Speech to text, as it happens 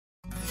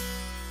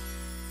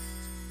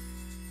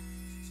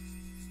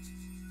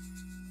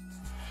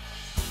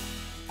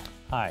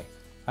Hi,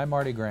 I'm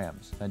Marty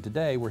Grams, and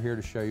today we're here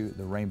to show you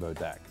the Rainbow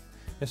Deck.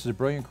 This is a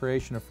brilliant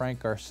creation of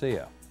Frank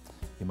Garcia.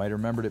 You might have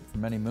remembered it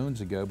from many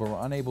moons ago, but were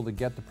unable to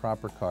get the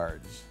proper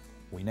cards.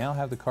 We now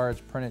have the cards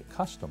printed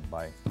custom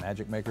by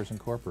Magic Makers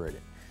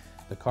Incorporated.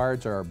 The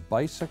cards are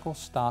bicycle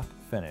stock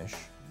finish,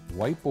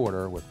 white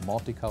border with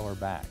multicolor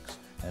backs,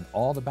 and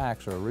all the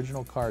backs are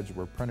original cards that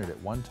were printed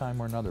at one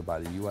time or another by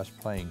the U.S.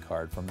 playing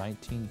card from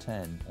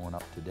 1910 on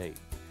up to date.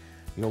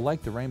 You'll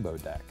like the Rainbow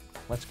Deck.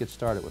 Let's get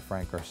started with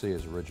Frank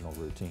Garcia's original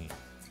routine.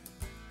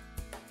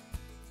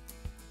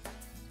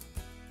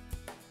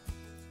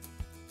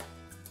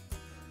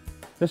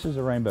 This is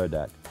a Rainbow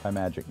Deck by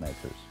Magic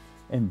Makers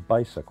in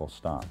bicycle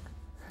stock.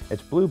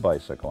 It's blue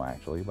bicycle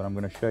actually, but I'm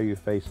going to show you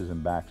faces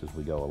and backs as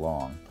we go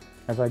along,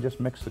 as I just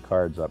mix the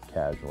cards up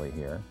casually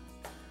here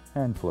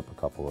and flip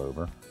a couple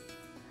over.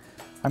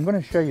 I'm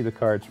going to show you the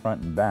cards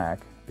front and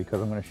back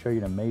because I'm going to show you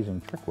an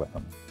amazing trick with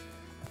them.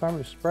 If I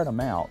were to spread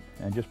them out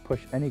and just push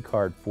any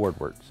card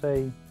forward,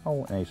 say,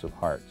 an ace of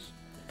hearts,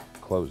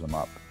 close them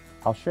up,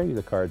 I'll show you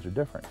the cards are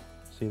different.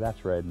 See,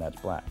 that's red and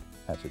that's black.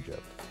 That's a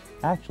joke.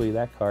 Actually,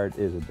 that card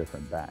is a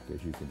different back,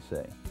 as you can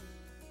see.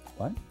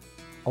 What?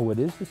 Oh, it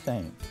is the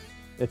same.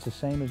 It's the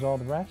same as all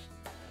the rest?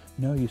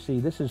 No, you see,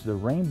 this is the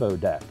Rainbow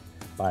Deck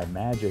by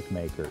Magic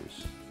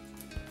Makers.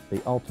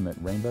 The ultimate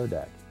Rainbow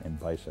Deck in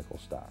bicycle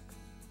stock.